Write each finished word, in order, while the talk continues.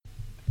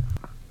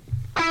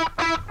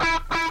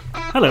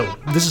Hello,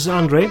 this is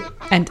Andre.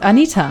 And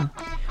Anita.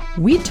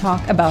 We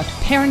talk about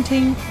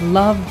parenting,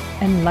 love,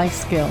 and life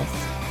skills.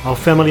 Our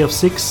family of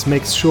 6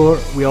 makes sure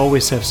we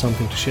always have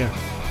something to share. The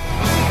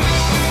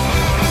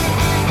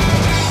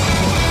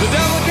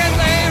devil can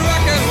play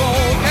rock and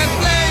roll, can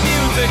play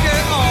music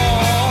at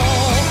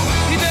all.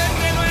 He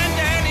didn't invent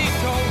any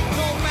tone,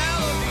 no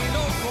melody,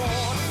 no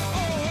chord.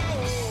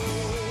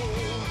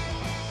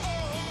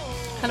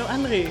 Hello,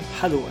 Andre.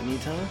 Hello,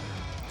 Anita.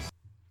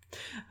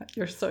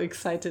 You're so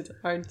excited,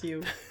 aren't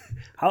you?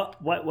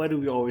 Why do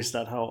we always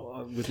start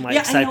with my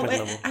excitement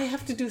level? I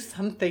have to do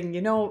something,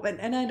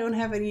 and I don't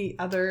have any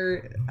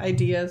other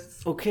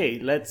ideas. Okay,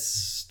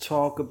 let's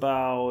talk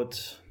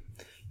about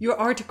Your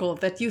article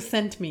that you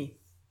sent me.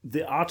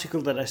 the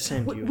article that I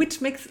sent you.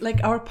 Which makes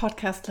our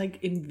podcast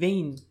in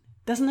vain,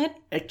 doesn't it?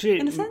 Actually,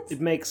 in a sense? it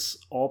makes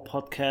all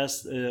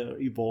podcasts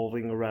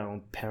evolving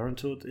around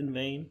parenthood in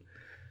vain.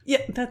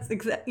 Yeah, that's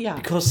exactly, yeah.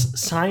 Because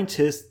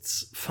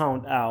scientists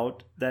found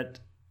out that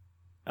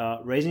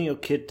raising your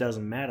kid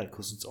doesn't matter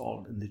because it's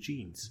all in the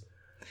genes.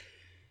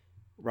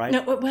 Right?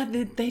 No, well,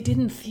 they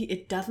didn't see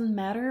it doesn't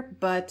matter,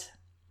 but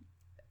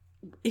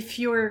if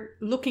you're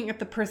looking at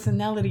the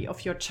personality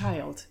of your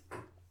child,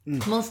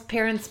 most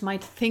parents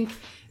might think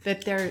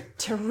that their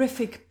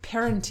terrific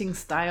parenting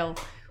style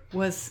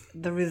was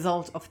the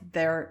result of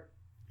their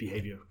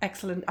Behavior.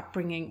 excellent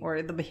upbringing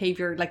or the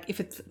behavior. Like if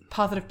it's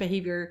positive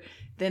behavior,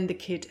 then the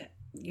kid,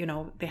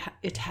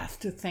 it has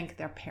to thank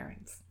their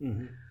parents.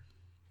 Mm-hmm.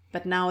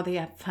 But now they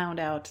have found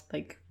out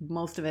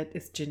most of it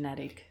is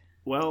genetic.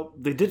 Well,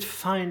 they did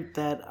find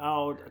that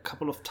out a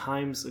couple of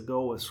times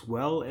ago as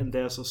well, and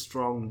there's a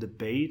strong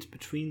debate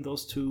between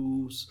those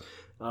two,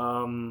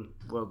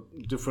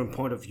 different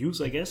point of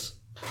views, I guess.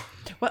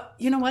 Well,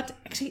 you know what?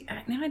 Actually,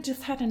 now I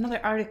just had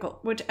another article,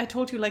 which I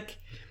told you,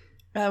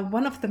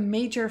 one of the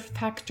major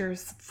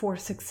factors for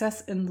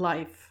success in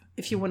life,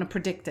 if you want to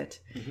predict it,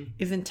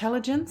 is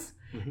intelligence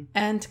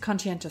and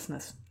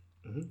conscientiousness,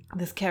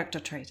 this character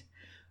trait.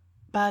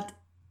 But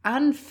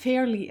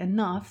unfairly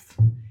enough,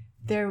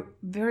 they're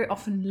very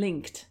often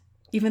linked,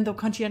 even though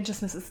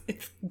conscientiousness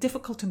it's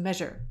difficult to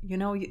measure. You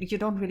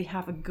don't really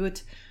have a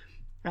good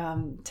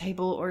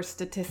table or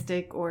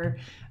statistic or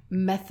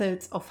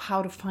methods of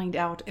how to find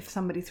out if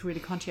somebody's really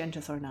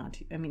conscientious or not.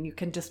 I mean, you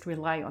can just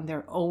rely on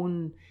their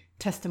own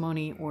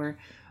testimony or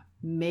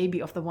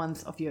maybe of the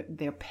ones of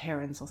their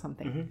parents or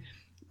something.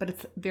 But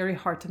it's very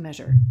hard to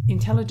measure.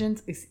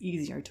 Intelligence is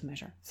easier to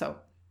measure.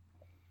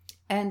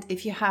 And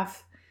if you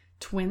have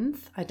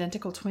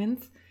identical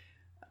twins,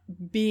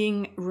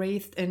 being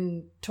raised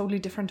in totally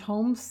different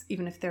homes,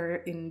 even if they're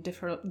in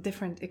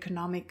different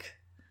economic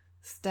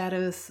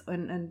status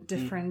and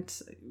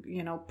different,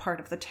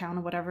 part of the town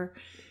or whatever,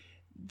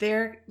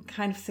 their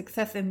kind of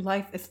success in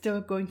life is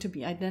still going to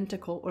be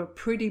identical or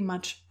pretty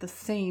much the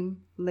same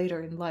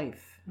later in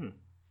life.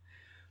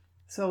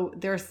 So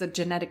there's the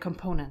genetic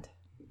component.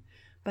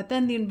 But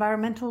then the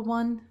environmental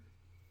one,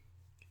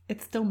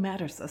 it still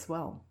matters as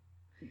well.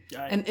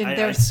 And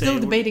they're still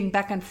debating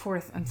back and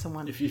forth and so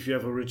on. If you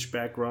have a rich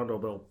background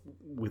or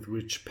with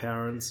rich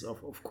parents,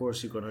 of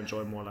course you're going to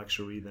enjoy more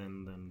luxury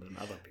than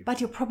other people. But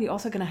you're probably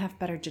also going to have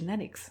better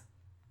genetics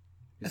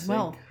as think?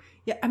 well.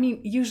 Yeah, I mean,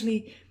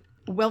 usually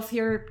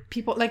wealthier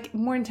people,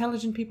 more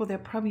intelligent people, they're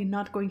probably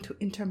not going to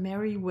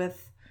intermarry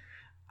with,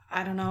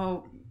 I don't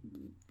know,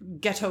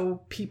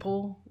 ghetto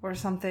people or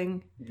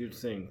something. You'd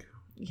think.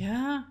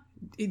 Yeah.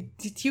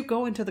 Did you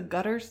go into the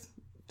gutters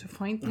to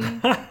find me?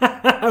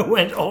 I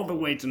went all the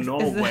way to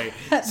Norway,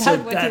 so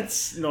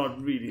that's you...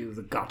 not really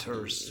the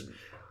gutters.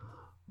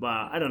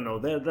 But I don't know.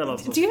 There are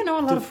lots Do you know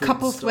a lot of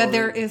couples stories where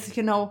there is,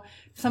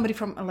 somebody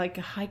from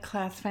a high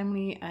class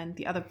family and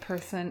the other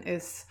person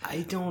is?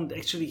 I don't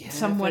actually have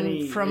someone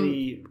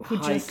any who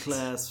high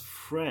class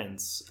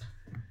friends,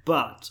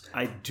 but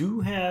I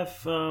do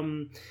have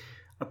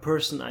a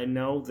person I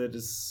know that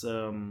is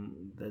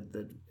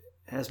that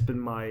has been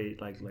my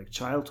like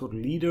childhood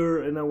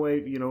leader in a way,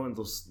 in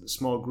those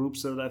small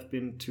groups that I've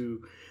been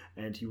to,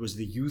 and he was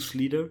the youth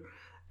leader,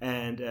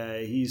 and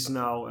he's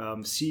now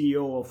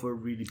CEO of a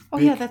really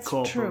big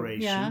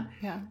corporation.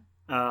 True.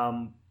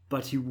 Yeah.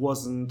 But he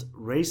wasn't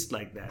raised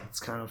like that.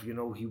 It's kind of,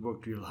 he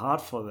worked real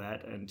hard for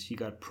that, and he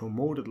got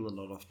promoted a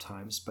lot of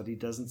times, but he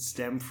doesn't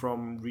stem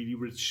from really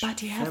rich families. But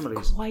he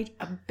has quite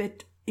a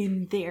bit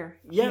in there.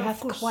 Yeah, he has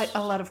quite a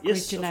lot of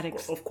great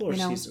genetics. Of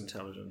course, he's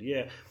intelligent.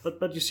 Yeah,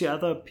 but you see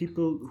other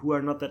people who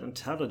are not that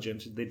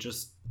intelligent. They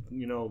just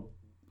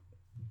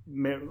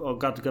or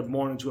got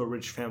born into a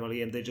rich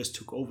family and they just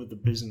took over the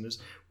business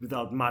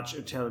without much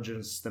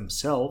intelligence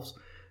themselves,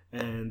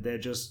 and they're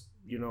just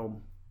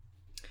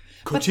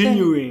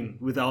continuing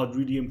without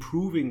really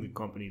improving the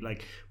company.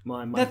 Like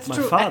my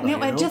true. father.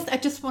 I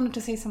just wanted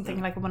to say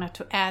something. I wanted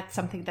to add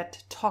something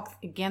that talks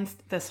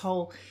against this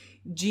whole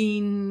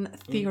gene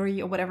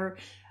theory or whatever.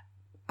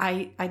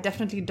 I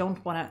definitely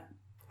don't want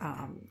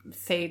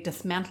to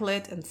dismantle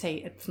it and say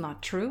it's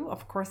not true.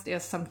 Of course,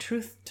 there's some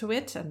truth to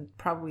it and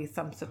probably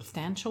some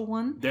substantial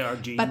one. There are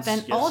genes. But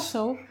then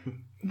also,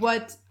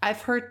 what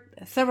I've heard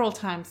several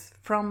times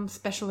from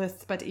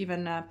specialists, but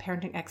even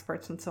parenting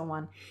experts and so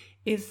on,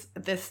 is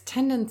this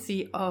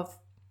tendency of,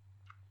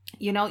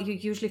 you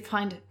usually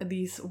find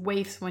these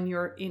waves when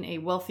you're in a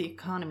wealthy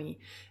economy,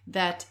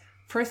 that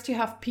first you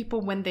have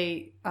people when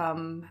they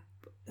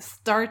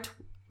start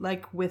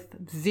like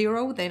with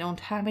zero, they don't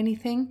have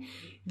anything.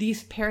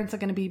 These parents are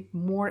going to be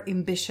more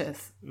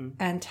ambitious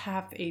and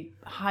have a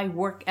high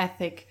work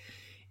ethic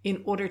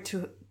in order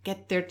to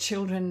get their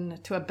children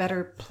to a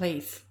better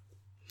place.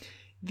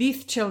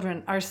 These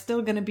children are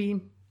still going to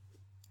be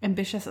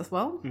ambitious as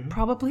well,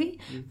 probably,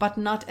 but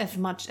not as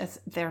much as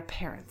their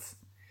parents.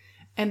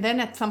 And then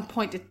at some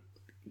point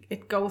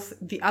it goes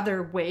the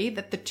other way,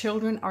 that the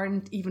children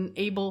aren't even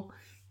able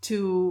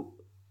to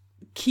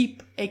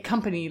keep a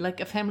company, like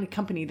a family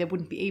company. They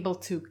wouldn't be able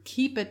to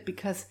keep it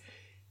because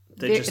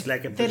They just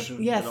lack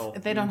ambition. Yes, at all.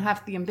 they don't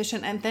have the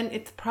ambition. And then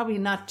it's probably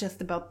not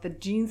just about the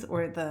genes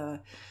or the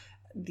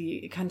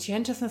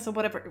conscientiousness or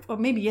whatever, or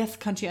maybe yes,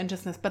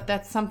 conscientiousness, but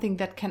that's something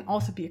that can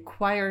also be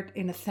acquired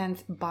in a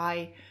sense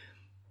by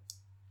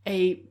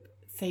an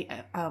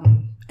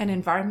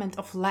environment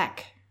of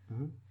lack.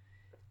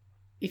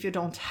 If you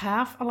don't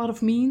have a lot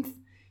of means,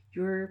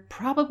 you're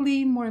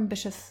probably more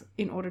ambitious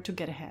in order to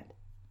get ahead.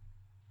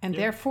 And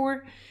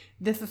therefore,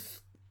 this is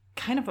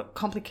kind of a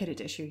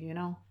complicated issue,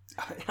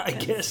 I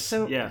guess.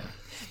 So yeah.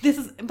 This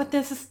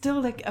is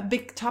still like a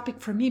big topic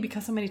for me,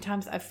 because so many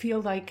times I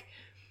feel like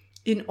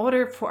in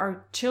order for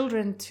our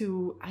children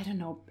to,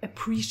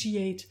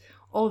 appreciate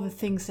all the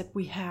things that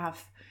we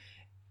have,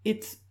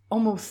 it's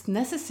almost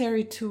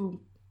necessary to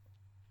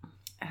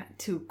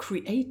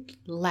create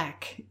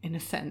lack, in a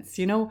sense,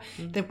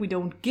 that we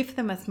don't give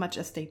them as much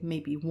as they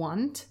maybe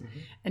want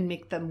and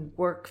make them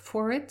work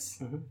for it.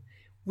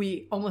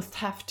 We almost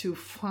have to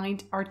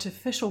find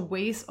artificial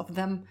ways of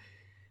them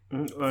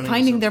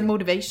finding their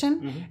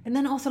motivation. And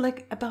then also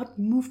like about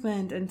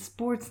movement and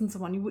sports and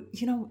so on,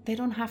 they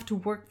don't have to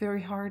work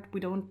very hard. We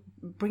don't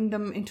bring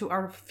them into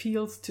our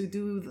fields to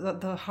do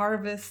the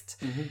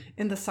harvest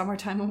in the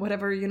summertime or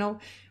whatever.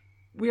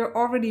 We are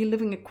already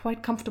living a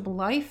quite comfortable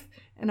life,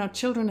 and our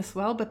children as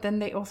well, but then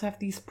they also have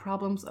these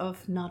problems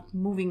of not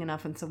moving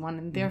enough and so on,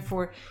 and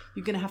therefore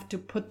you're gonna have to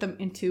put them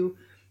into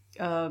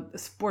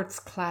sports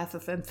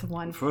classes and so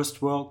on.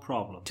 First world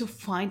problem. To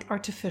find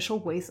artificial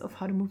ways of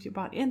how to move your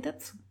body. And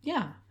that's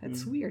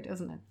weird,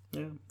 isn't it?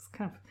 Yeah. It's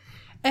kind of...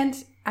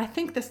 And I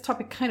think this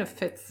topic kind of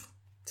fits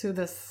to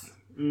this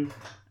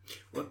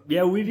Well,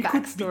 yeah, we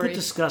could backstory.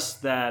 discuss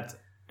that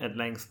at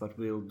length, but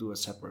we'll do a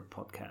separate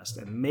podcast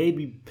and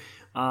maybe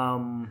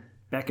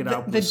back it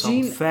up with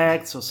some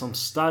facts or some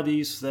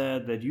studies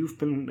that you've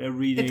been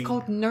reading. It's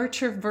called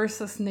Nurture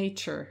versus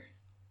Nature.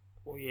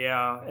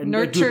 Yeah, and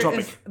Nurture a good topic,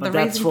 is but the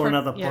that's raising for part-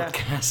 another yeah.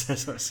 podcast,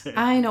 as I say.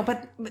 I know,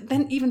 but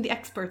then even the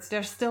experts,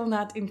 they're still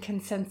not in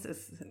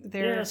consensus.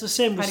 They're It's the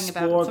same with fighting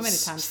about it so many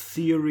sports times.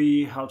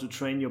 theory, how to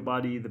train your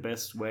body the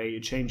best way.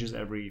 It changes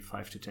every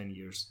 5 to 10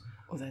 years.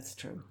 Oh, that's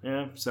true.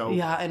 Yeah, so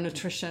Yeah, and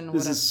nutrition.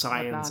 this is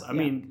science. whatnot, I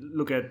mean,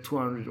 look at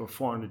 200 or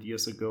 400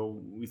 years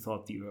ago, we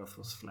thought the Earth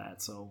was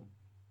flat. So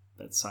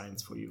that's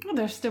science for you. Well,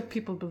 there's still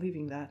people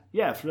believing that.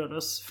 Yeah, Flat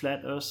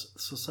Earth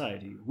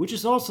Society, which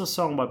is also a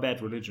song by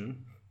Bad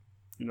Religion.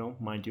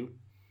 Mind you.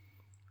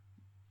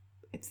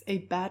 It's a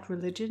bad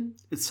religion.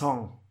 It's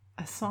song.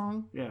 A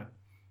song. Yeah.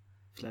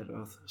 Flat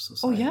Earth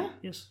Society. Oh, yeah?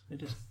 Yes,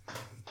 it is.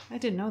 I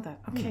didn't know that.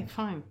 Okay,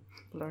 fine.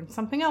 Learn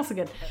something else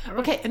again.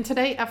 Okay, and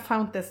today I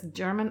found this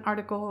German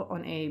article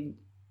on a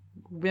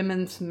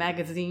women's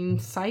magazine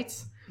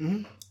site.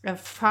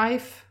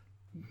 5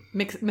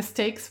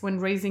 mistakes when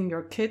raising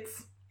your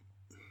kids.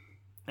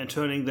 And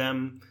turning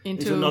them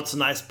into not so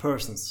nice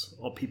persons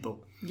or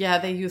people. Yeah,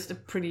 they used a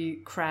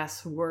pretty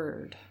crass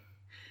word.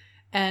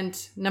 And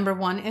number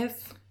 1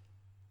 is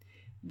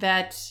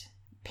that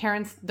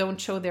parents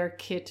don't show their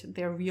kid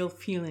their real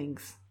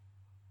feelings.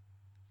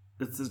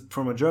 It's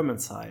from a German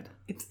side.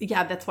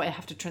 That's why I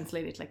have to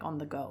translate it like on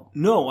the go.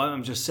 No,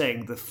 I'm just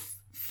saying the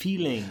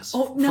feelings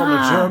from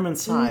a German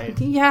side.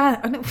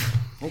 Yeah.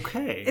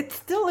 Okay. It's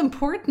still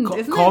important,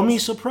 isn't it? Call me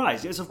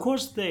surprised. Yes, of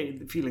course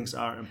the feelings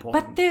are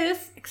important. But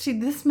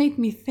this made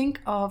me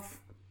think of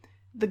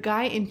the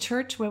guy in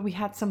church where we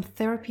had some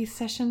therapy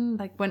session,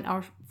 like when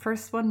our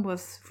first one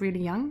was really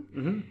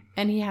young,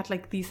 and he had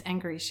like these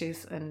anger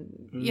issues and,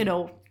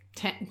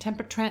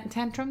 temper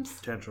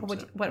tantrums, or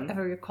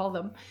whatever you call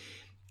them.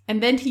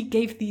 And then he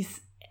gave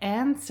these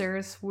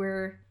answers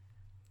where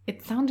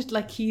it sounded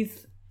like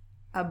he's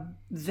a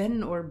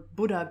Zen or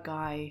Buddha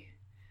guy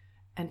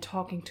and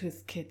talking to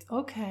his kids.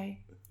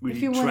 Okay, really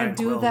if you want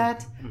to do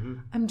that, Mm-hmm.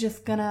 I'm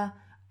just gonna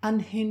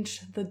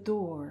unhinge the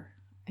door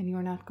and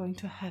you're not going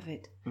to have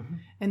it.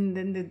 And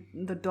then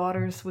the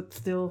daughters would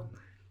still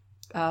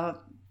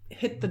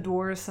hit the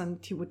doors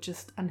and he would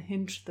just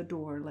unhinge the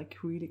door like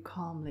really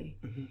calmly.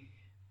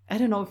 I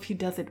don't know if he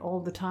does it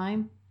all the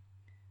time,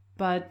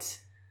 but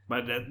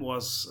that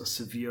was a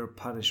severe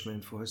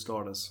punishment for his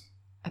daughters.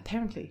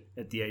 Apparently.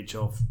 At the age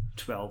of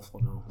 12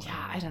 or no.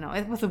 Yeah, I don't know.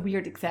 It was a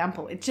weird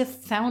example. It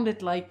just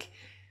sounded like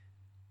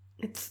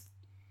it's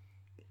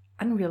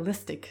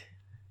unrealistic.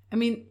 I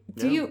mean,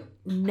 do Yeah. you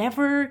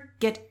never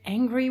get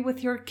angry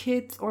with your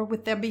kids or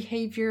with their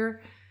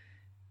behavior?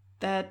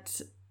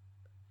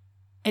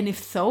 And if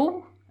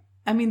so,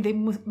 I mean, they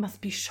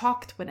must be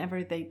shocked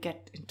whenever they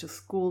get into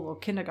school or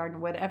kindergarten or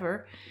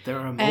whatever. There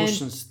are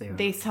emotions And there.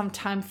 they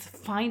sometimes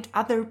find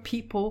other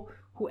people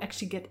who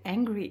actually get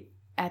angry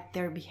at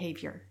their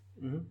behavior.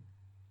 Mhm.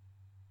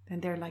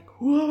 And they're like,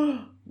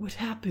 whoa, what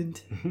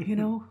happened? You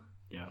know?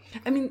 Yeah.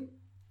 I mean,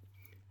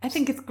 I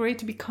think it's great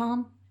to be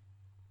calm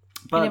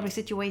But in every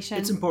situation.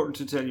 it's important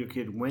to tell your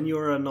kid when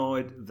you're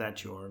annoyed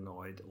that you're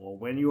annoyed, or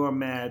when you are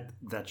mad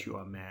that you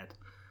are mad.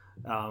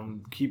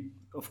 Keep,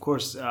 of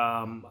course,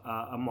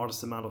 a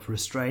modest amount of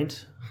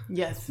restraint,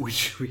 Yes.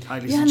 which we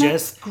highly Yeah, not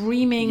suggest.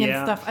 screaming and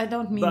Yeah, stuff. I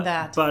don't mean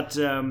that. But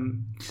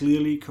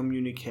clearly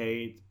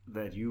communicate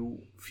that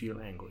you feel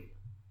angry.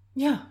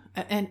 Yeah,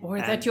 or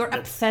that And you're that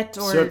upset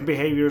or certain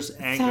behaviors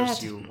angers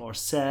sad. you, or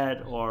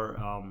sad, or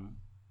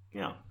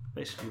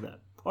basically that,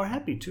 or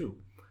happy too.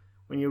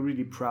 When you're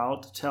really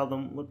proud, tell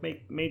them what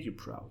made you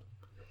proud.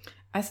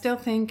 I still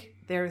think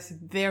there's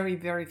very,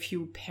 very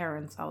few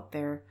parents out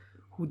there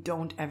who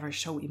don't ever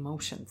show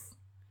emotions.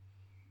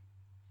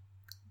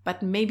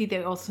 But maybe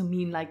they also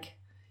mean like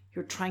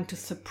you're trying to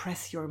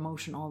suppress your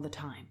emotion all the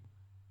time.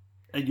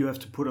 And you have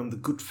to put on the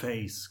good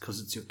face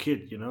because it's your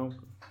kid, you know?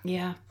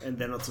 Yeah. And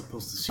they're not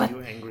supposed to see But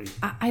you angry.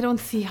 I don't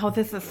see how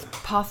this is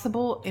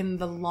possible in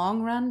the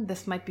long run.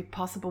 This might be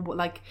possible,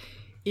 like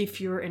if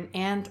you're an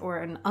aunt or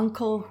an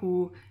uncle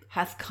who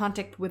has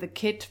contact with a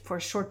kid for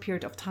a short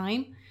period of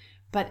time.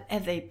 But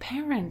as a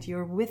parent,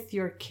 you're with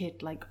your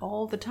kid like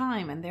all the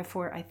time. And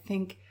therefore, I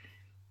think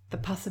the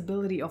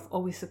possibility of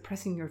always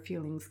suppressing your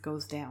feelings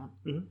goes down.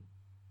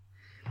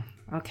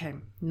 Mm-hmm. Okay,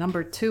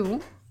 number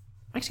 2.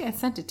 Actually, I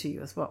sent it to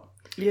you as well.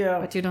 Yeah.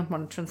 But you don't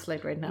want to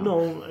translate right now.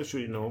 No,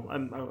 actually, no.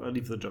 I'll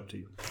leave the job to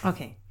you.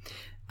 Okay.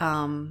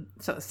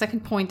 So the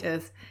second point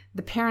is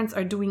the parents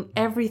are doing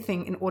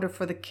everything in order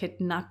for the kid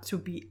not to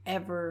be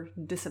ever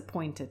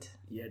disappointed.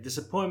 Yeah,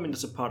 disappointment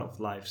is a part of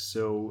life.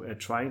 So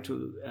trying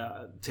to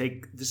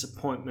take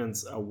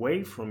disappointments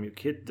away from your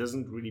kid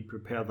doesn't really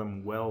prepare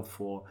them well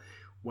for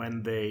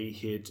when they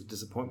hit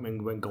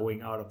disappointment when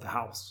going out of the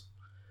house.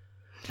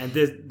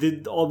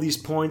 And all these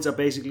points are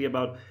basically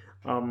about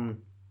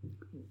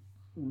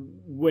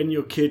when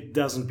your kid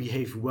doesn't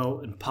behave well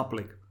in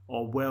public,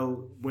 or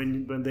well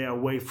when they are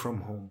away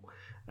from home,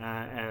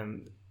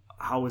 and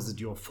how is it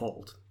your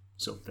fault?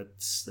 So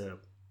that's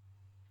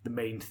the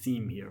main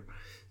theme here.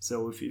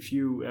 So if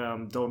you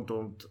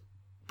don't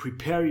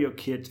prepare your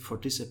kid for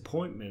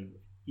disappointment,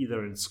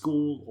 either in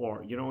school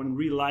or in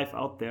real life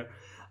out there,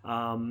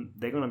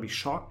 they're gonna be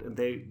shocked and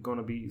they're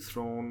gonna be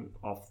thrown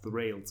off the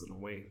rails in a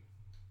way,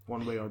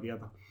 one way or the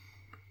other.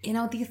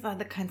 These are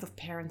the kinds of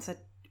parents that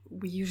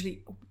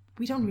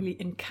we don't really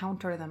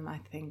encounter them, I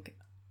think,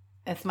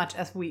 as much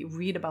as we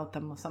read about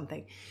them or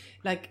something.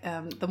 Like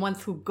the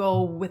ones who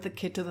go with the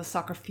kid to the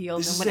soccer field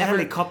This and is whatever.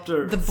 the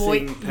helicopter the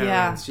boy, thing,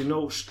 parents.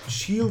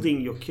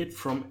 Shielding your kid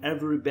from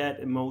every bad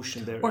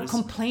emotion there or is.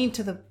 complain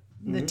to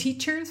the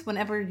teachers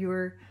whenever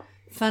your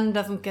son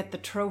doesn't get the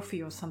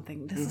trophy or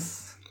something.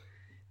 This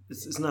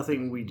It's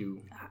nothing we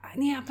do.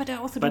 is but I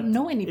also don't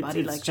know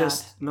anybody it's like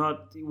just that.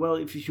 not well.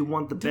 If you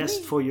want the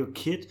best we? for your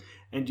kid,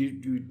 and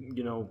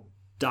you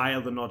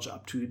dial the notch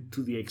up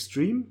to the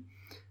extreme,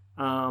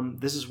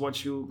 this is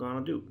what you're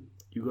gonna do.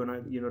 You're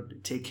gonna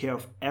take care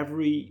of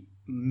every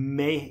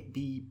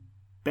maybe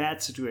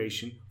bad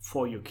situation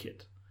for your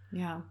kid.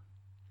 Yeah.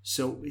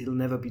 So he'll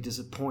never be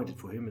disappointed.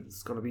 For him,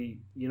 it's gonna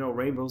be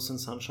rainbows and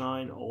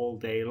sunshine all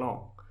day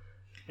long.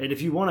 And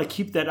if you want to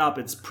keep that up,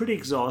 it's pretty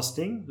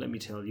exhausting, let me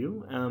tell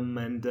you.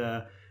 And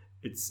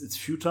it's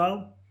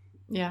futile.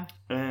 Yeah.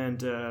 And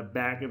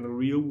back in the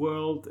real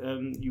world,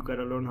 you got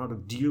to learn how to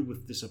deal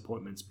with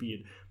disappointments, be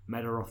it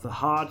matter of the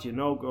heart,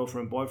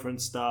 girlfriend,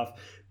 boyfriend stuff,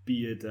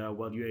 be it,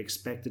 you're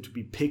expected to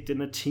be picked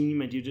in a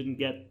team and you didn't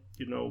get,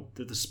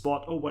 the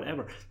spot or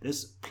whatever.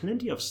 There's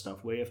plenty of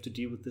stuff where you have to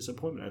deal with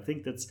disappointment. I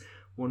think that's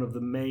one of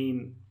the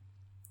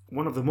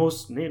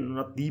most,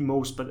 not the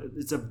most, but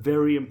it's a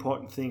very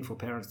important thing for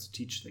parents to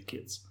teach their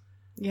kids.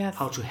 Yes.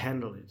 How to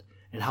handle it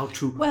and how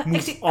to move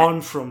actually,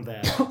 on from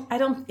that. I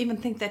don't even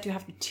think that you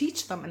have to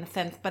teach them in a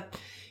sense, but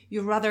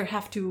you rather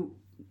have to,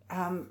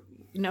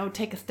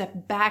 take a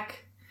step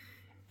back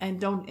and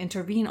don't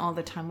intervene all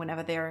the time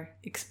whenever they're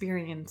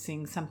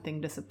experiencing something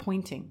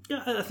disappointing.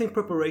 Yeah, I think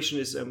preparation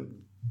is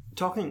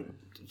talking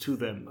to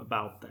them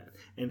about that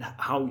and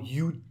how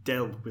you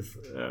dealt with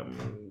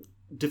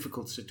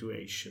difficult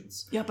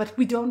situations. Yeah, but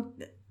we don't.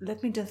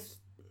 Let me just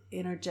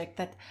interject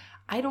that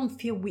I don't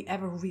feel we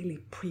ever really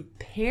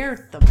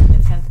prepared them in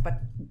a sense,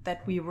 but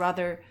that we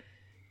rather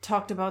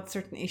talked about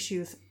certain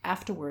issues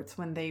afterwards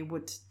when they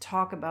would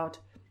talk about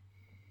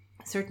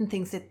certain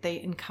things that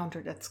they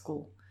encountered at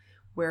school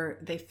where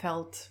they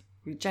felt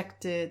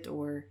rejected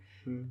or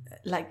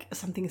like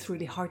something is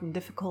really hard and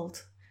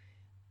difficult.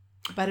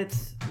 But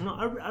it's... No,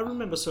 I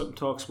remember certain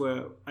talks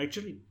where I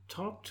actually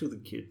talked to the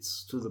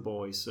kids, to the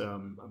boys,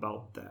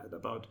 about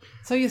that.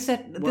 So you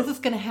said, this is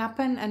going to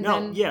happen and no,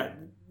 then... yeah,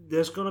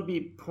 there's gonna be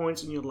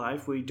points in your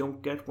life where you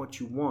don't get what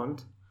you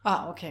want,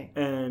 Okay.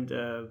 and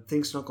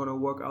things not gonna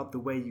work out the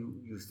way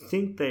you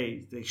think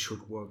they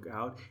should work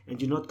out, and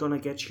you're not gonna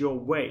get your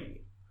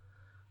way.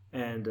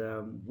 And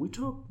we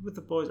talked with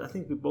the boys. I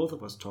think we both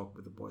of us talked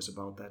with the boys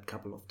about that a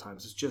couple of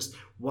times. It's just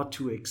what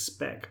to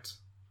expect.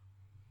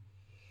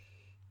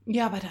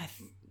 Yeah, but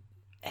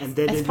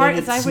As far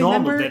as I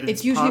remember,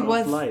 it usually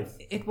was life.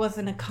 It was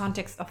in a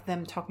context of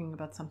them talking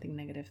about something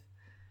negative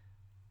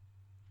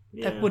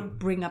Yeah. that would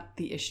bring up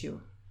the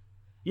issue.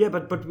 Yeah,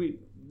 but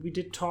we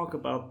did talk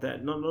about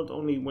that. Not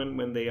only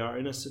when they are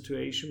in a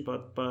situation,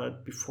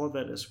 but before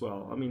that as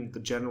well. I mean,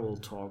 the general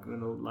talk.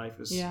 Life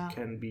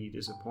can be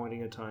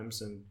disappointing at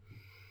times, and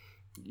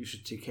you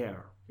should take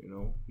care.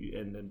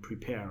 And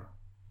prepare.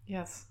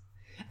 Yes.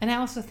 And I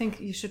also think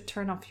you should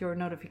turn off your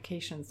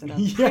notifications that are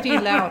pretty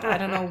loud. I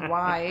don't know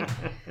why.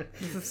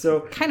 This is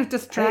so kind of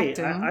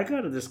distracting. Hey, I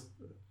got this.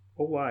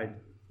 Oh, why?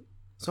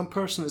 Some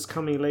person is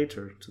coming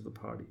later to the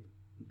party.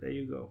 There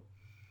you go.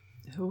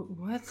 Who?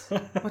 What?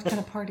 What kind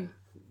of party?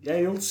 Yeah,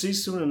 you'll see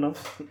soon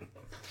enough.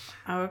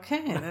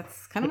 Okay,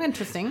 that's kind of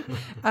interesting.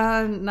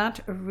 Not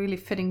really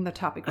fitting the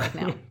topic right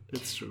now.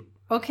 It's true.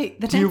 Okay.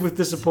 Deal with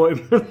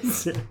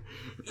disappointments.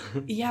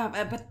 Yeah,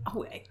 but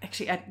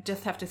actually, I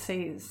just have to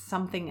say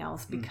something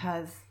else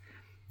because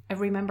I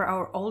remember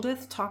our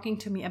oldest talking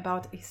to me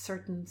about a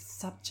certain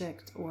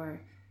subject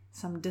or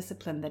some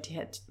discipline that he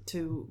had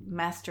to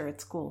master at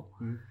school.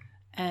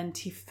 And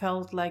he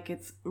felt like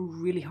it's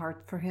really hard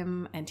for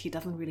him and he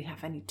doesn't really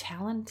have any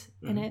talent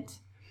in it.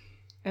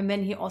 And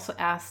then he also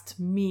asked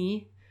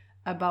me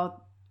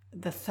about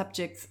the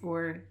subjects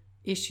or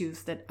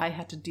issues that I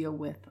had to deal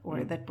with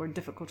or that were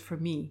difficult for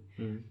me.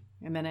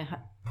 And then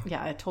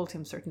I told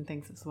him certain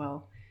things as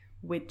well,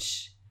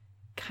 which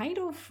kind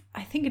of,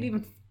 I think it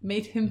even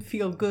made him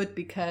feel good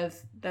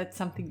because that's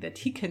something that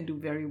he can do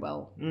very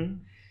well.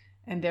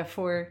 And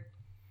therefore,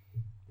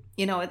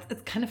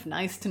 it's kind of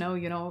nice to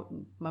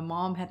know, my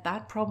mom had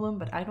that problem,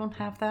 but I don't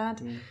have that.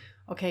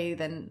 Okay,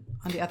 then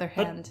on the other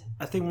hand...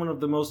 I think one of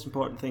the most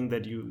important thing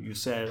that you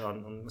said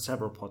on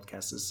several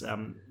podcasts is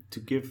to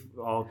give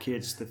our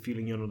kids the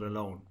feeling you're not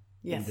alone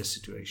in this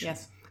situation.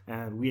 Yes.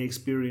 And we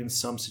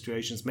experienced some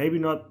situations, maybe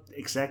not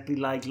exactly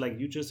like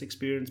you just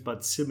experienced,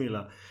 but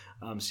similar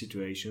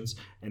situations.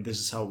 And this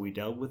is how we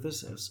dealt with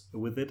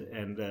it,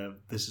 and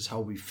this is how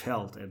we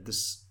felt. And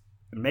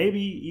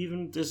maybe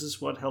even this is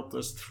what helped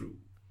us through.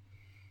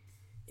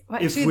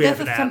 Well, if we have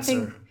an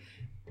answer.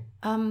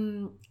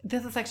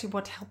 This is actually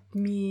what helped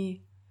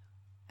me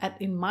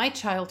in my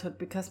childhood,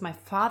 because my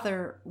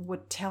father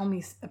would tell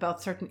me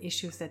about certain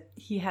issues that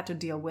he had to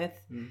deal with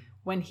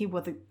when he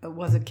was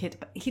a kid.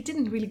 But he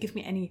didn't really give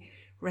me any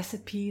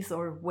recipes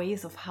or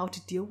ways of how to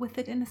deal with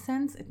it in a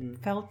sense. It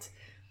felt,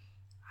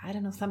 I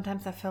don't know,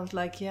 sometimes I felt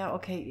like,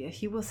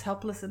 he was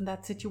helpless in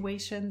that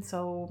situation,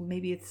 so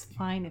maybe it's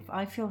fine if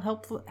I feel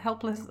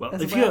helpless well,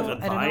 as if you have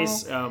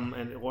advice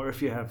or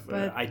if you have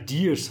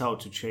ideas how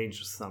to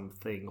change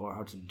something or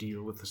how to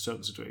deal with a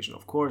certain situation,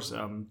 of course,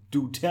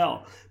 do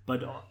tell,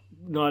 but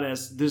not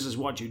as this is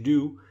what you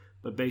do,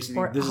 but basically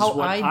or this is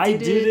what I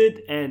did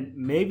it, and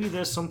maybe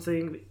there's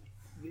something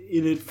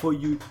in it for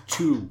you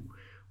too,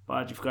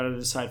 but you've got to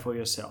decide for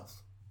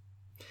yourself.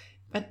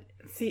 But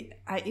see,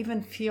 I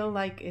even feel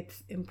like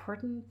it's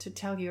important to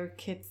tell your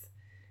kids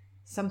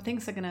some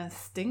things are going to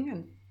sting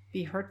and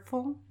be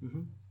hurtful.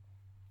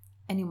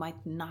 And you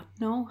might not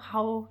know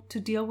how to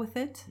deal with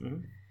it,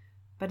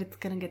 but it's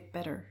going to get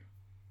better.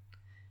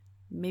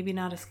 Maybe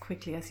not as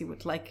quickly as you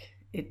would like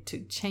it to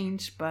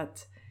change,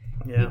 but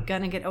you're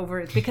going to get over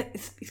it.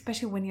 Because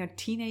especially when you're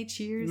teenage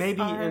years.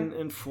 Maybe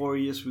in 4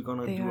 years we're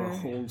going to do a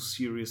whole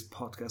serious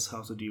podcast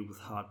how to deal with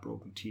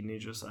heartbroken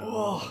teenagers. I don't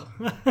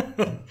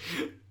know.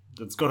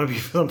 That's going to be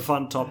some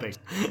fun topic.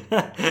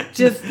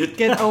 Just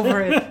get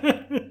over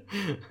it.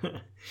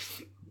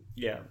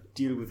 Yeah,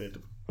 deal with it.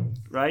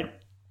 Right?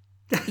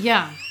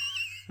 Yeah.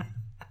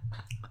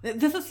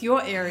 This is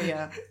your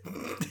area.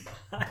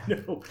 I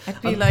know.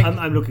 I'd be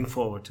I'm looking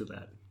forward to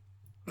that.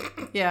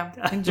 Yeah,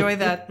 enjoy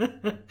that.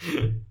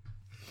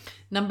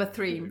 Number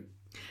 3.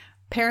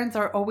 Parents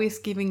are always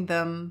giving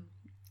them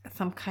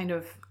some kind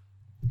of...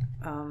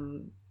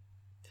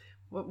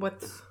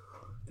 what's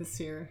this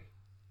here?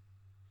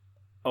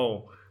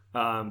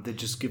 They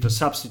just give a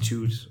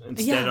substitute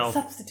instead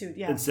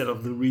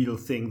of the real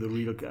thing, the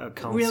real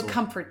counsel. Real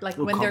comfort, like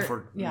real when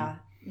comfort.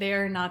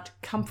 they're not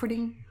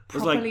comforting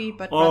properly,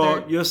 but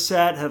rather, you're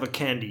sad, have a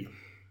candy.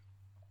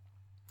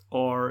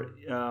 Or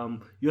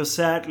you're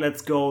sad,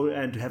 let's go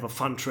and have a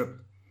fun trip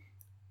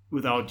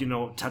without,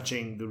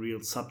 touching the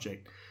real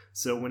subject.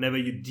 So whenever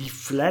you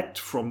deflect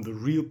from the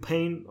real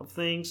pain of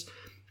things,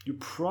 you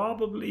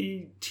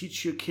probably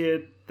teach your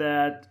kid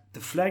that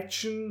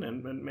deflection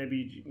and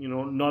maybe,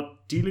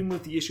 not dealing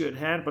with the issue at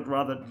hand, but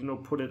rather,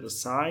 put it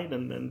aside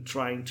and then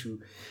trying to,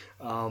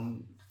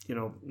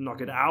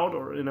 knock it out,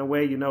 or in a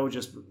way,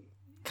 just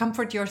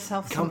comfort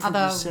yourself some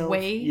other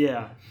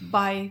way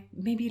by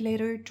maybe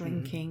later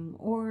drinking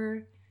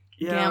or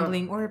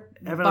gambling or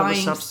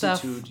buying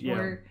stuff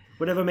or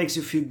whatever makes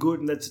you feel good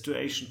in that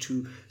situation,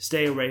 to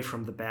stay away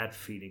from the bad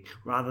feeling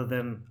rather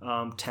than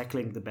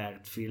tackling the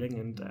bad feeling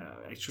and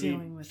actually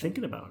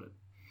thinking about it,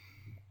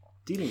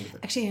 dealing with it.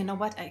 Actually, you know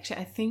what?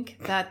 Actually, I think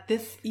that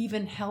this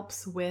even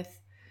helps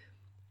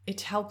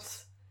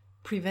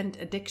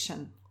prevent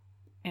addiction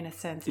in a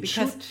sense.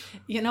 Because,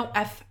 you know,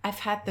 I've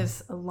had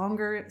this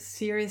longer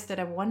series that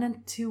I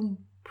wanted to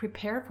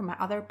prepare for my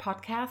other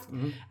podcast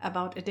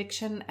about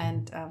addiction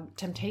and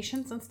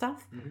temptations and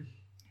stuff.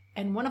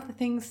 And one of the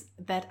things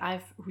that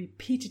I've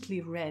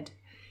repeatedly read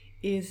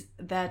is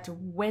that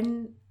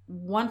when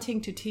wanting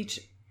to teach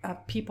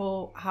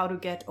people how to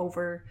get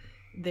over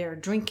their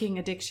drinking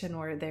addiction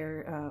or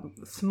their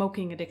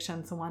smoking addiction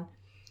and so on,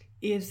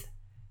 is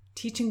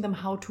teaching them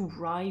how to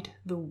ride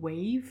the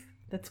wave.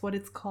 That's what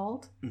it's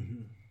called.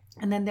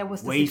 And then there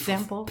was this wave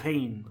example. Of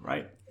pain,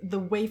 right? The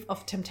wave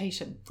of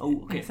temptation.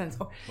 Oh, okay. In a sense.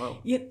 Wow.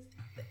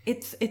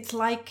 It's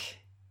like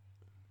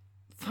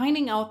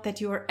finding out that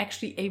you are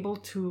actually able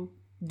to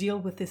deal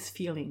with this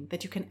feeling,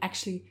 that you can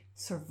actually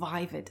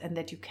survive it, and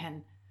that you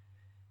can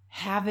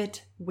have it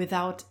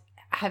without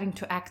having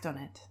to act on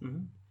it.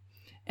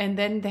 And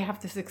then they have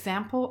this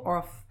example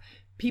of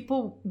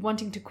people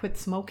wanting to quit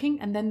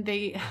smoking, and then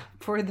they,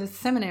 for the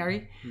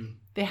seminary,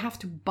 they have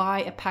to buy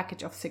a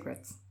package of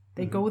cigarettes.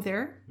 They go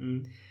there,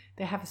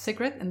 they have a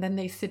cigarette, and then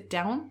they sit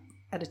down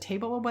at a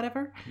table or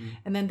whatever,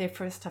 and then they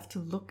first have to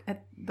look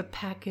at the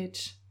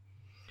package,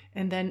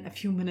 and then a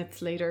few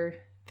minutes later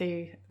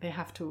they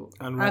have to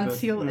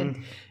unseal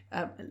and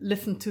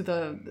listen to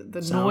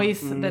the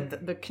noise that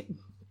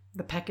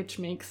the package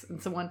makes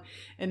and so on.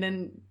 And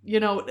then,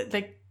 you know,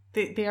 like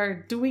they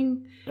are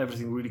doing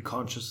everything really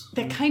conscious.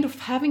 They're kind of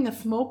having a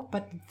smoke,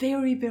 but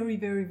very, very,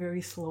 very,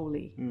 very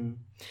slowly.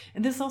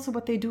 And this is also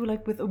what they do,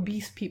 like with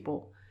obese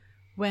people,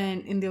 when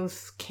in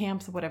those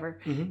camps or whatever,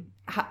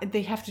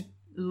 they have to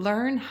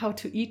learn how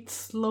to eat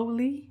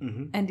slowly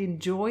and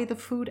enjoy the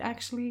food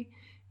actually,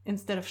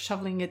 instead of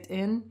shoveling it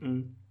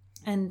in,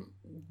 and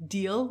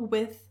deal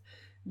with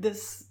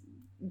this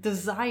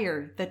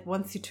desire that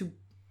wants you to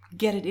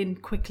get it in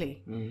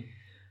quickly.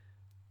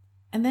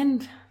 And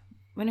then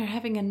when you're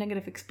having a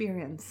negative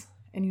experience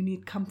and you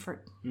need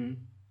comfort,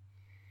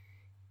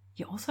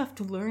 you also have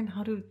to learn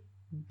how to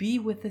be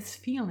with this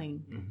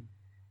feeling.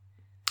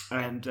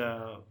 And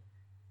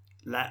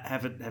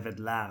have it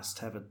last,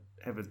 have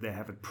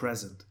it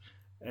present,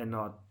 and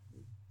not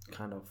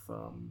kind of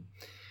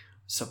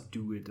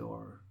subdue it,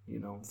 or, you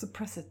know,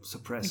 suppress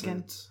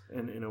again.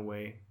 It in a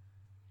way,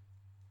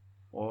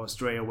 or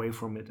stray away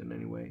from it in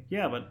any way.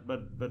 Yeah,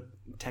 but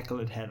tackle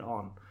it head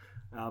on.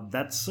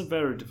 That's a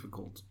very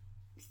difficult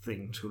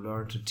thing to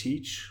learn to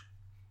teach.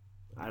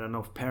 I don't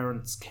know if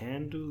parents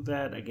can do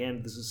that.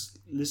 Again, this is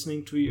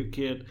listening to your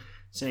kid,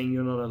 saying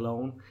you're not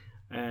alone,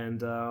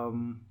 and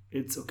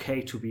it's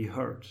okay to be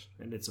hurt,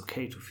 and it's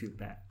okay to feel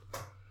bad.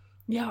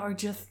 Yeah, or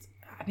just,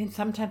 I mean,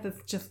 sometimes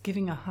it's just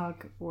giving a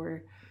hug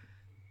or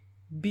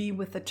be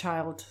with the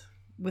child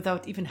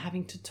without even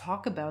having to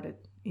talk about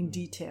it in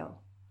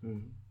detail.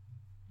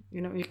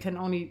 You know, you can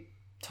only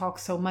talk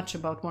so much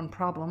about one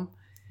problem,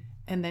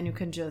 and then you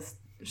can just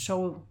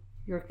show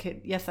your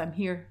kid, yes, I'm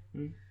here.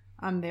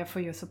 I'm there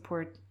for your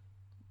support,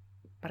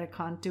 but I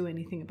can't do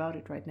anything about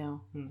it right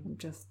now. I'm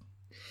just,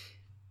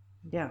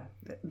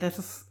 this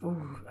is,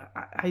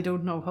 I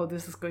don't know how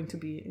this is going to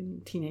be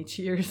in teenage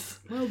years.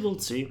 Well, we'll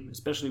see.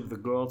 Especially with the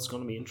girls, it's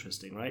going to be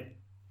interesting, right?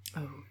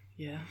 Oh,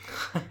 yeah.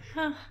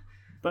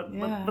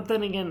 But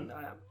then again,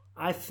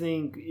 I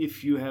think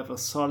if you have a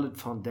solid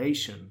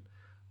foundation,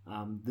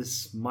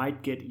 this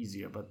might get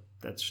easier, but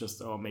that's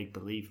just our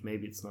make-believe.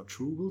 Maybe it's not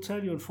true. We'll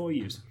tell you in 4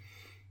 years.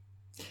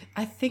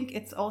 I think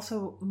it's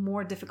also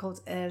more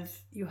difficult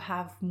as you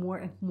have more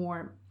and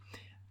more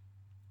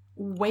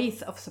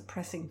ways of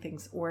suppressing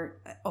things,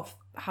 or of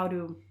how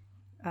to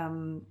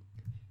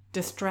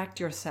distract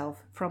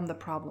yourself from the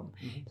problem.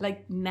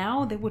 Like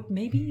now they would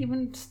maybe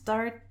even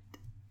start,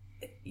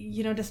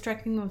 you know,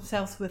 distracting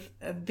themselves with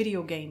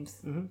video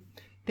games.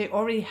 They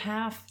already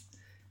have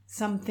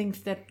some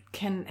things that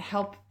can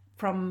help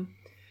from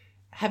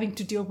having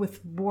to deal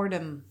with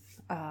boredom,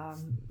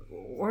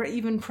 or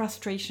even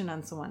frustration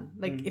and so on.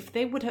 Like if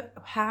they would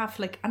have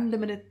like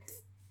unlimited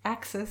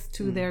access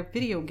to their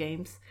video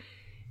games,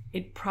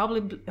 it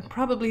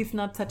probably is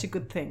not such a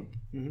good thing.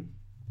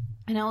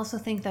 And I also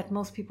think that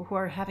most people who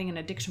are having an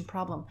addiction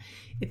problem,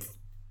 it's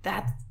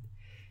that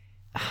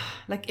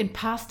like in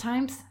past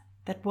times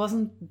that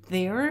wasn't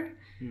there,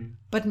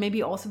 but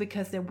maybe also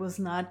because there was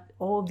not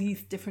all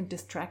these different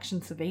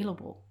distractions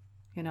available,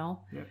 you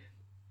know.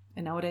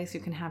 And nowadays you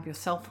can have your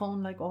cell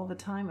phone like all the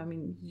time. I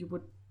mean, you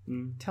would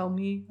tell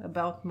me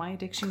about my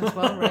addiction as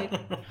well, right?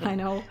 I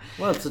know.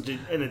 Well, it's an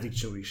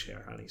addiction we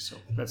share, honey, so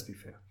let's be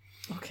fair.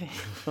 Okay.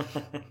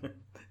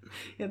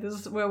 Yeah, this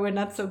is where we're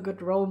not so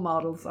good role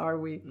models, are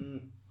we?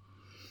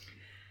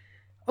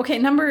 Okay,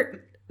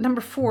 number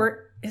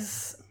 4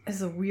 is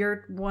a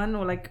weird one,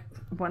 or like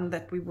one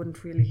that we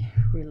wouldn't really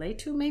relate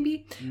to,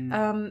 maybe.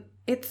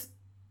 It's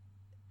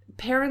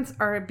parents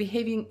are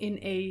behaving in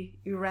a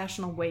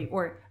irrational way,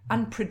 or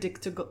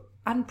unpredictable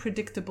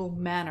unpredictable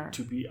manner.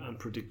 To be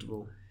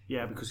unpredictable.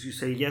 Yeah, because you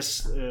say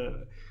yes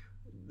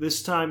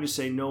this time, you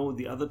say no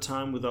the other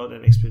time without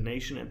an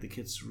explanation, and the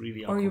kids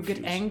really are or you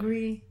confused. get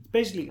angry. It's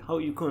basically how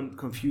you can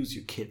confuse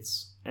your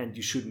kids, and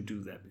you shouldn't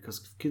do that because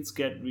kids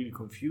get really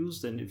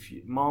confused, and if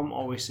mom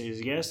always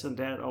says yes and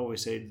dad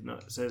always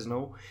says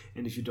no,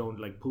 and if you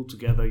don't like pull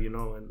together, you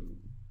know, and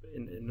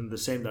in the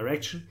same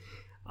direction,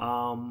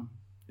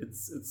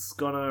 it's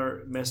gonna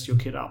mess your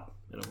kid up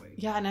in a way.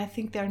 Yeah, and I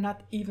think they're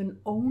not even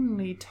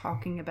only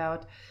talking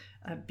about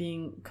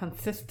being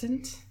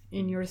consistent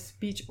in your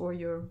speech or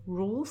your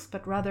rules,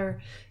 but rather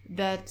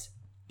that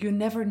you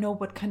never know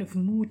what kind of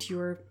mood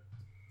your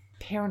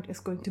parent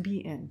is going to be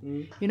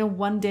in. You know,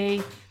 one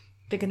day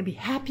they're going to be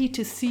happy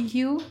to see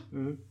you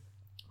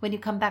when you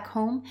come back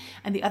home,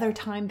 and the other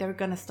time they're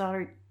going to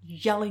start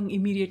yelling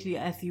immediately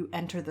as you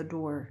enter the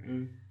door.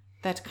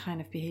 That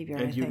kind of behavior,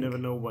 And I you think. never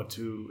know what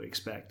to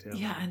expect.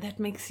 Yeah, and that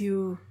makes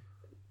you...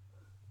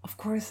 Of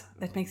course,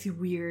 that makes you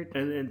weird.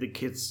 And the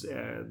kids,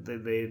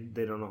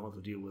 they don't know how to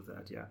deal with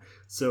that, yeah.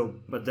 So,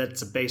 but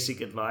that's a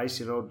basic advice,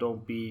 you know,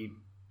 don't be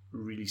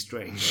really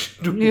strange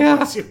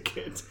towards your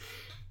kid.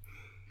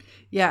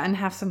 Yeah, and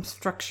have some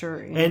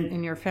structure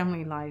in your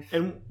family life.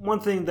 And one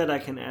thing that I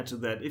can add to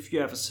that, if you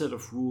have a set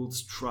of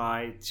rules,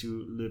 try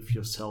to live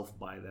yourself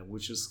by them,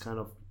 which is kind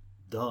of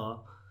duh.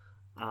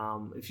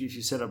 If you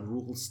set up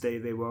rules,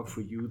 they work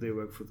for you, they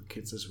work for the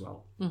kids as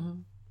well,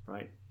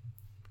 right?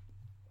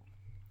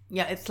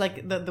 Yeah, it's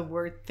like the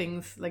word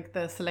things, like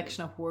the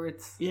selection of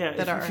words. Yeah,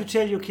 that if you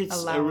tell your kids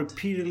allowed.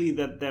 repeatedly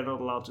that they're not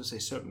allowed to say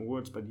certain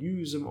words, but you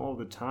use them all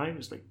the time,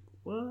 it's like,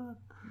 what?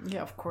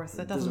 Yeah, of course.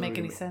 That doesn't make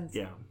any sense.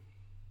 Yeah.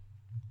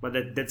 But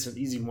that's an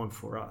easy one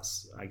for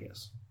us, I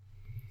guess.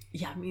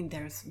 Yeah, I mean,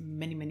 there's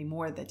many, many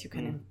more that you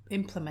can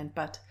implement,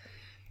 but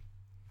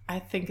I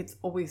think it's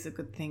always a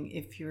good thing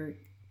if your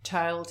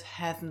child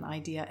has an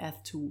idea as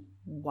to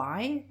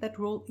why that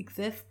rule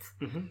exists.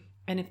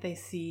 And if they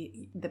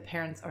see the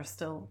parents are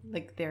still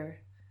like they're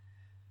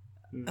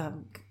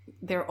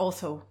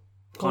also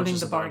holding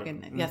the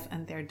bargain, yes,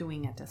 and they're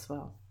doing it as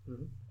well.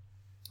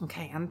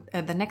 Okay,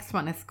 and the next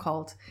one is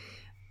called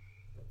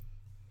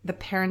the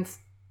parents.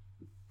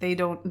 They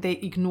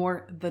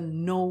ignore the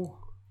no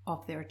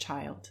of their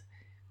child.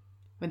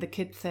 When the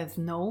kid says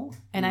no,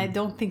 and I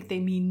don't think they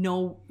mean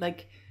no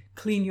like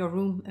clean your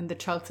room, and the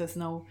child says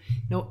no,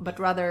 but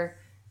rather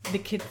the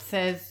kid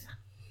says,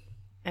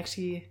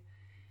 actually,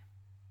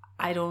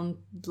 I don't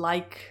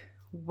like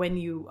when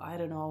you, I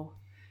don't know,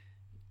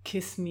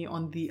 kiss me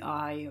on the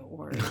eye,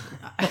 or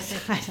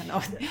I don't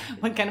know,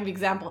 what kind of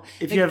example.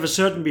 If you have a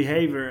certain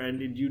behavior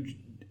and you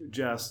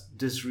just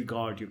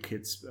disregard your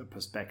kid's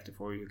perspective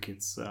or your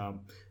kid's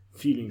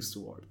feelings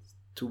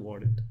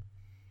toward it.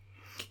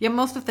 Yeah,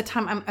 most of the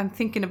time I'm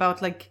thinking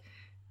about like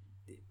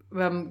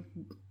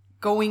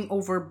going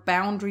over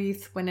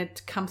boundaries when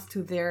it comes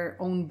to their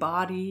own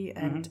body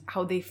and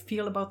how they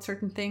feel about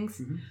certain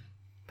things.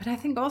 But I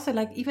think also,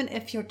 like, even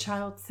if your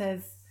child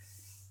says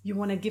you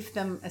want to give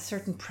them a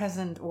certain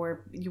present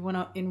or you want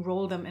to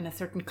enroll them in a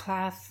certain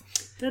class,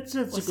 that's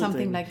or a good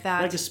something thing. like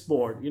that. Like a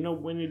sport, you know,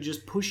 when you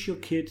just push your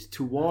kid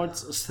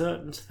towards a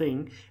certain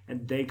thing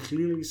and they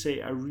clearly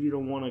say, I really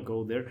don't want to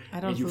go there. I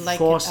don't and you like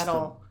force it at them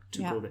all.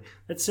 to go there.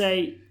 Let's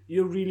say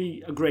you're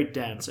really a great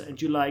dancer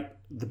and you like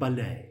the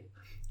ballet,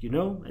 you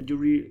know, and you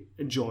really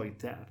enjoyed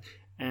that.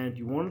 And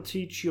you want to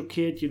teach your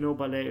kid, you know,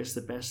 ballet is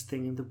the best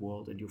thing in the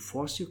world. And you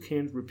force your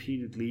kid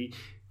repeatedly,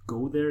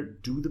 go there,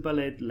 do the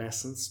ballet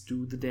lessons,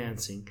 do the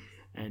dancing.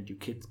 And your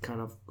kid kind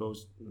of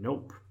goes,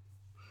 nope.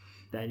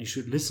 Then you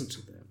should listen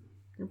to them.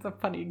 It's a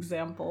funny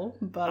example,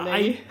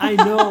 ballet. I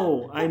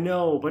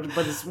know.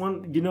 But it's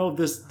one, you know,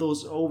 those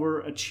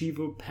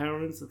overachiever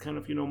parents that kind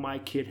of, you know, my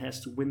kid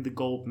has to win the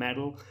gold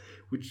medal,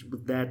 which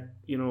with that,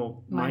 you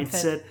know,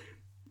 mindset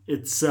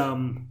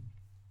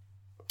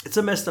it's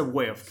a messed up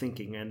way of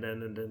thinking and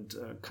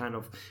kind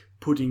of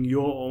putting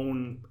your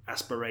own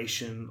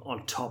aspiration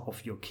on top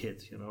of your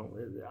kid. You know,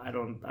 I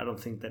don't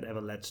think that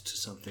ever led to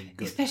something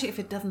good. Especially if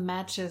it doesn't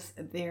matches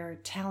their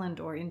talent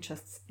or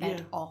interests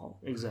at all.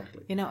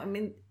 Exactly. You know, I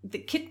mean, the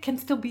kid can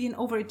still be an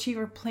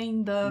overachiever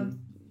playing the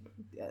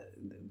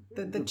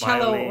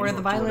cello or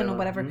the violin or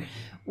whatever,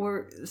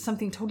 or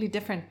something totally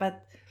different.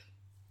 But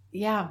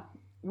yeah,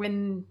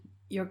 when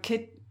your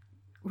kid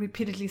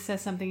repeatedly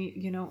says something,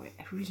 you know,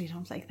 I really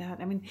don't like that.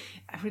 I mean,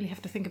 I really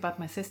have to think about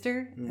my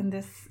sister in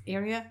this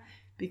area,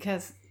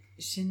 because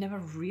she never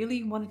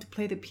really wanted to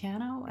play the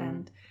piano.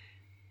 And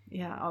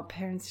yeah, our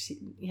parents,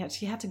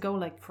 she had to go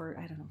like for,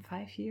 I don't know,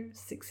 5 years,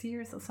 6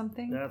 years or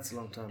something. That's a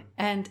long time.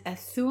 And as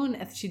soon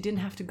as she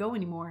didn't have to go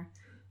anymore,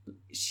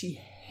 she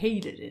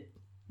hated it.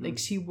 Like,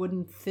 she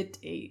wouldn't sit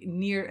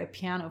near a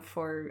piano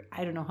for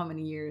I don't know how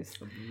many years.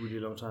 A really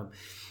long time.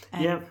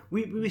 And yeah,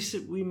 we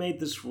made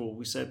this rule.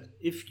 We said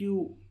if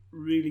you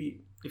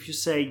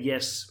say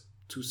yes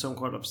to some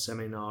kind of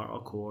seminar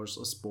or course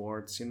or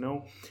sports, you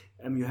know,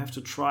 you have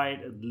to try it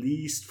at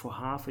least for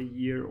half a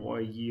year or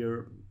a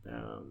year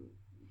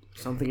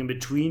something in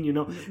between, you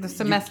know. The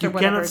semester, you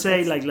whatever cannot it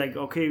say is. like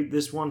okay,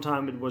 this one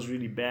time it was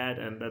really bad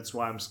and that's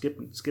why I'm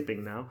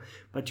skipping now.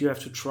 But you have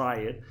to try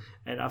it,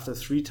 and after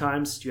 3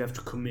 times you have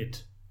to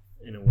commit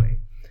in a way,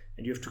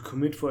 and you have to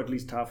commit for at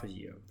least half a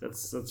year.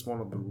 That's one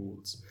of the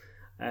rules.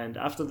 And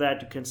after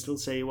that, you can still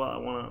say, well, I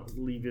want to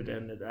leave it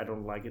and I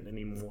don't like it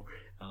anymore.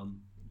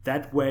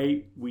 That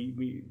way,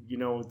 we you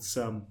know, it's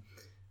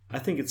I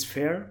think it's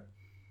fair.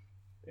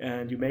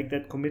 And you make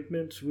that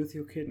commitment with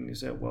your kid and you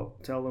say, well,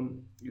 tell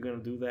them you're going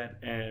to do that.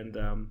 And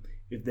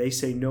if they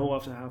say no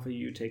after half a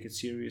year, you take it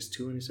serious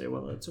too. And you say,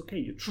 well, it's okay.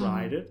 You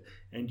tried it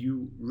and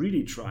you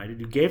really tried it.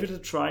 You gave it a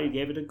try. You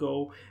gave it a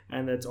go.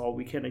 And that's all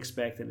we can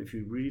expect. And if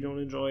you really don't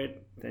enjoy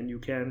it, then you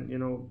can, you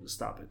know,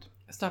 stop it.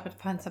 Stop it,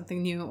 find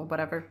something new or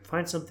whatever.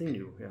 Find something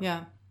new.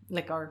 Yeah,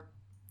 like our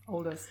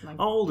oldest. Like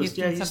Oldest,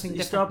 doing yeah, something he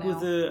different stopped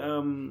with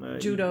now.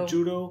 the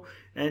Judo,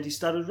 and he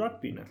started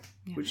rugby now,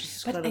 which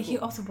is but kind of he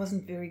cool. also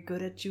wasn't very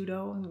good at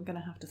judo. I'm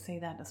gonna have to say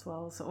that as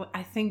well. So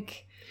I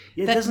think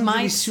Yeah, it that doesn't really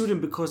might suit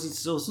him because it's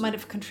so might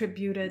have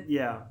contributed.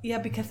 yeah. Yeah,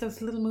 because those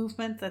little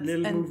movements, and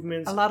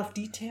Movements. a lot of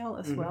detail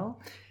as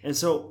well. And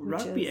so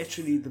rugby, is-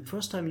 actually, the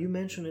first time you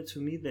mentioned it to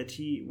me that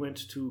he went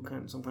to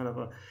some kind of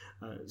a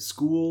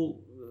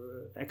school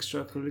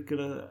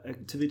extracurricular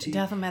activity. It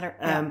doesn't matter.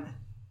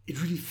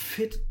 It really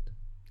fit.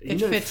 It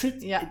you know,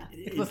 fit. Yeah,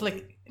 it was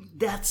like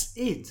that's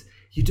it.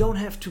 You don't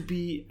have to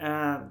be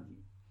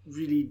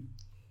really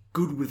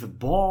good with a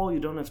ball. You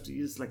don't have to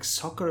use like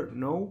soccer,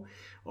 no,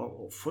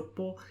 or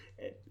football.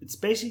 It's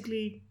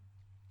basically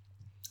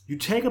you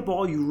take a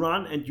ball, you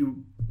run, and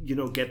you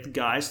know get the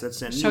guys that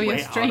send Show you your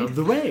way out strength. of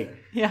the way.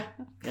 yeah,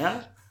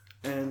 Yeah,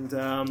 and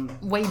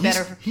way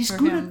better. He's for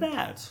good him. at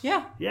that.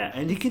 Yeah, Yeah,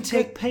 and he can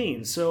take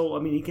pain. So I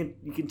mean, he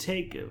can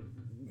take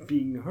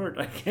being hurt,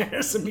 I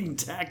guess, and being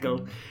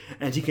tackled,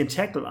 and he can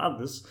tackle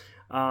others.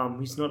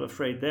 He's not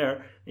afraid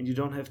there, and you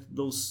don't have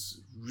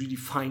those really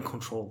fine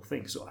control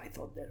things. So I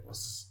thought that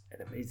was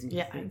an amazing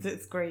yeah, thing.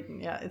 it's great.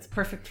 Yeah, it's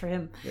perfect for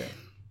him. Yeah.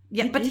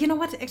 Yeah, but you know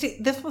what? Actually,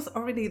 this was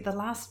already the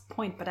last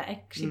point, but I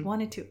actually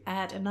wanted to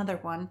add another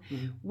one,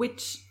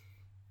 which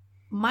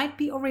might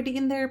be already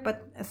in there,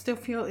 but I still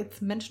feel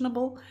it's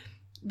mentionable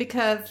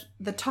because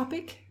the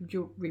topic,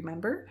 you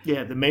remember,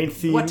 Yeah, the main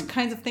theme. what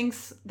kinds of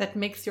things that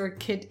makes your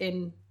kid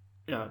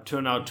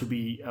turn out to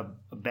be a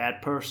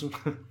bad person.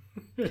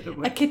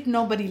 a kid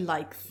nobody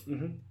likes,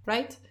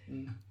 right?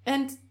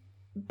 And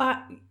but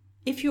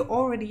if you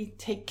already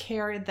take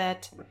care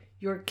that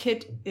your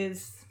kid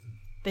is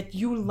that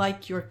you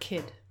like your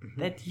kid,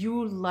 that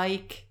you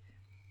like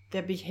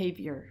their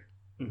behavior,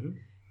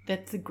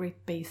 that's a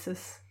great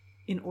basis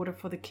in order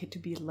for the kid to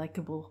be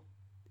likable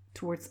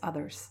towards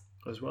others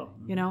As well.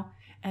 you know.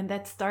 And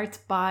that starts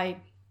by,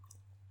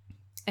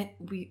 and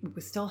we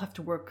still have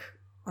to work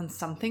on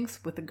some things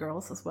with the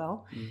girls as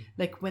well,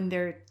 like when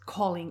they're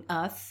calling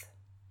us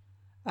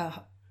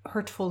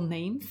hurtful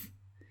names,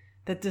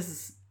 that this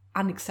is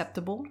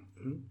unacceptable,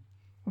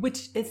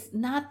 which is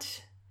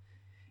not,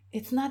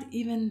 it's not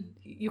even,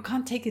 you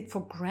can't take it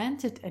for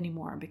granted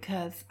anymore,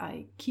 because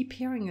I keep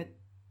hearing it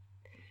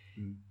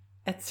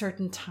at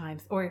certain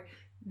times. Or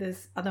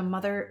this other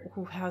mother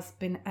who has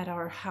been at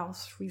our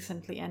house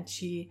recently, and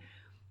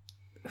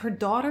her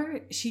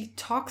daughter, she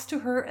talks to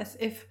her as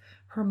if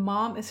her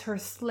mom is her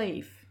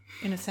slave,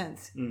 in a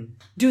sense.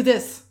 Do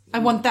this, I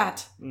want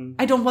that,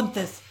 I don't want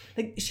this.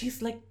 Like,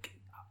 she's like,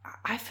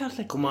 I felt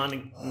like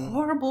Commanding.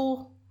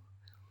 horrible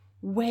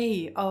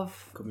way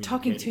of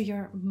talking to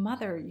your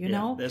mother, you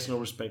know. There's no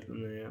respect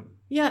in there.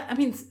 Yeah, I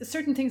mean,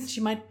 certain things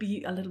she might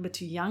be a little bit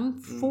too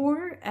young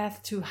for, as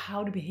to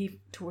how to behave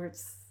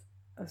towards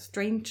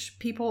strange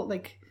people.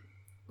 Like,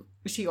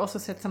 she also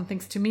said some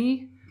things to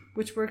me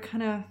which were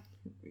kind of,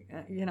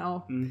 you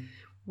know,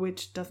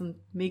 which doesn't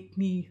make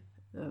me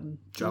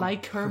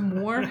like her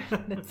more.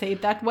 Let's say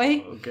it that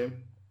way. Okay.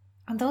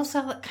 And those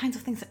are the kinds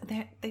of things,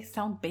 they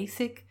sound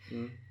basic,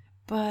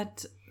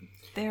 but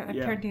they're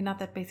apparently not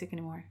that basic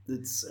anymore.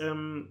 It's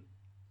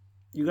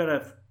you gotta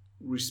have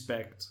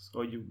respect,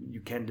 or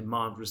you can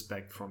demand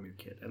respect from your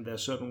kid, and there are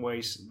certain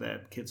ways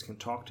that kids can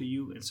talk to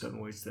you and certain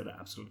ways that are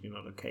absolutely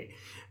not okay.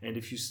 And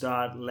if you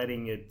start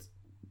letting it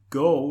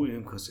go, you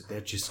know, because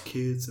they're just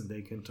kids and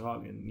they can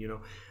talk, and you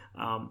know,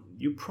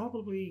 you're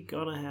probably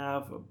gonna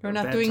have You're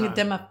not doing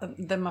them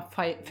a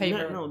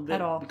favor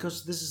at all,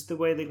 because this is the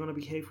way they're gonna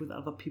behave with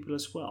other people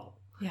as well.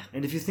 Yeah.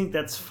 And if you think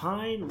that's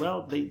fine,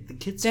 well, the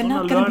kids They're gonna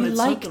not gonna learn be it's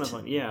liked. not gonna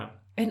fun. Yeah.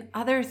 and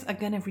others are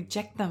gonna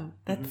reject them.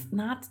 That's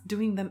not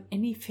doing them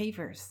any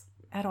favors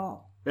at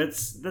all.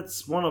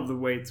 That's one of the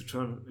ways to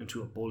turn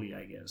into a bully,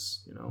 I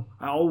guess. You know,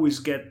 I always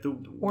get the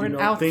Or an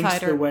things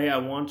outsider. the way I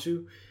want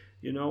to,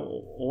 you know,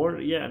 or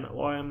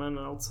I'm an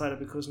outsider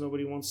because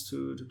nobody wants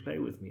to play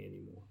with me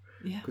anymore.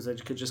 Yeah. Because I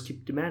could just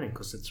keep demanding,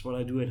 because that's what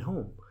I do at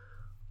home.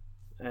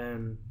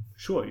 And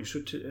sure, you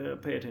should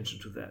pay attention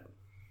to that.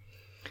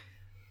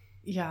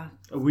 Yeah.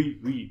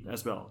 We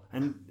as well.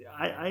 And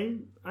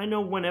I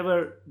know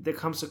whenever there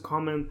comes a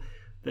comment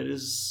that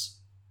is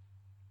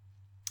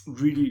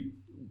really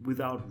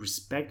without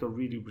respect, or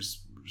really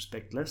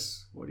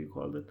respectless, what do you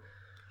call it?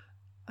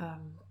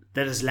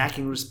 that is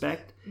lacking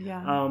respect,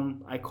 Yeah.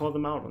 I call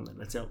them out on that.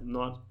 Let's say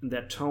not in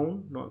that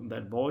tone, not in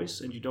that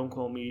voice, and you don't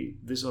call me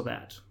this or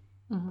that.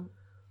 Mm-hmm.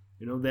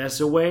 You know, there's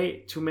a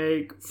way to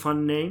make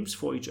fun names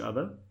for each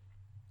other.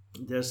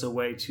 There's a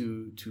way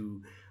to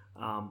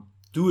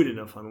do it in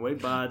a fun way,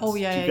 but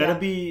you gotta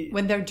be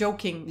when they're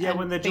joking. Yeah, and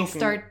when they're they joking.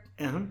 start.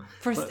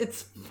 First, But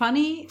it's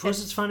funny.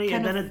 first it's funny,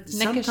 and kind then of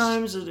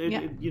sometimes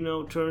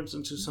neckish. it turns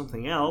into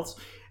something else,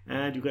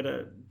 and you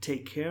gotta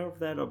take care of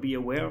that or be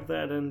aware of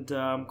that and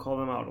call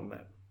them out on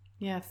that.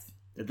 Yes.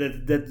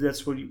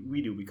 That's what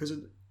we do, because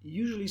it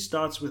usually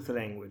starts with the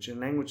language, and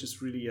language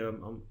is really a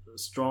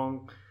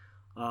strong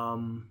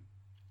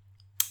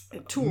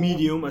Tool,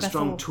 medium, a vessel,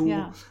 strong tool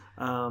yeah.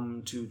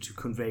 to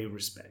convey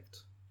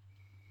respect.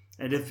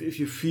 And if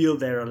you feel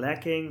they're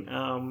lacking,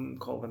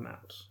 call them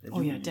out. And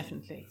Oh yeah,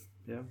 definitely.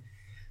 Yeah.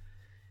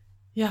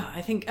 Yeah,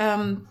 I think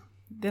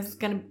this is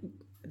gonna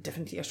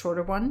definitely a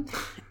shorter one,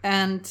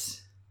 and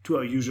To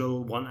our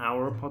usual 1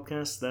 hour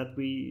podcast that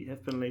we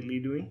have been lately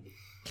doing.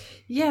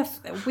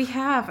 yes, we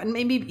have, and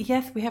maybe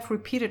yes, we have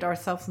repeated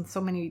ourselves in so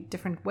many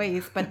different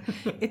ways, but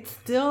it's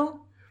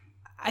still.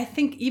 I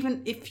think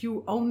even if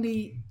you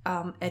only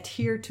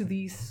adhere to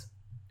these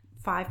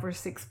 5 or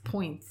 6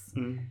 points,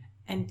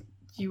 and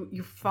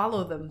you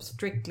follow them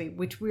strictly,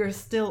 which we are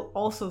still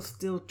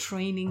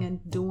training and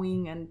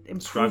doing and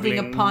improving Struggling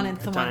upon and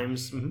at so on,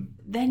 times.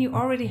 then you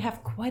already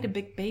have quite a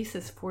big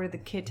basis for the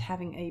kid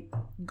having a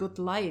good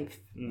life,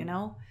 you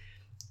know,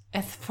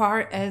 as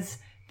far as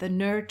the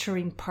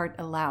nurturing part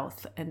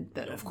allows, and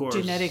the Of course.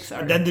 genetics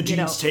are. And then the you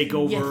know, genes take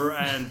over,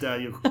 yes.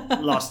 and you're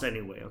lost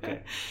anyway.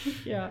 Okay.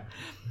 Yeah.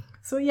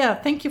 So yeah,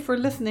 thank you for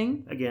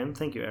listening. Again,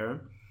 thank you, Aaron.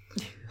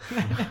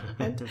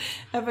 And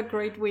have a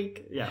great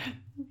week. Yeah.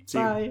 See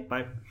Bye. you.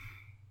 Bye.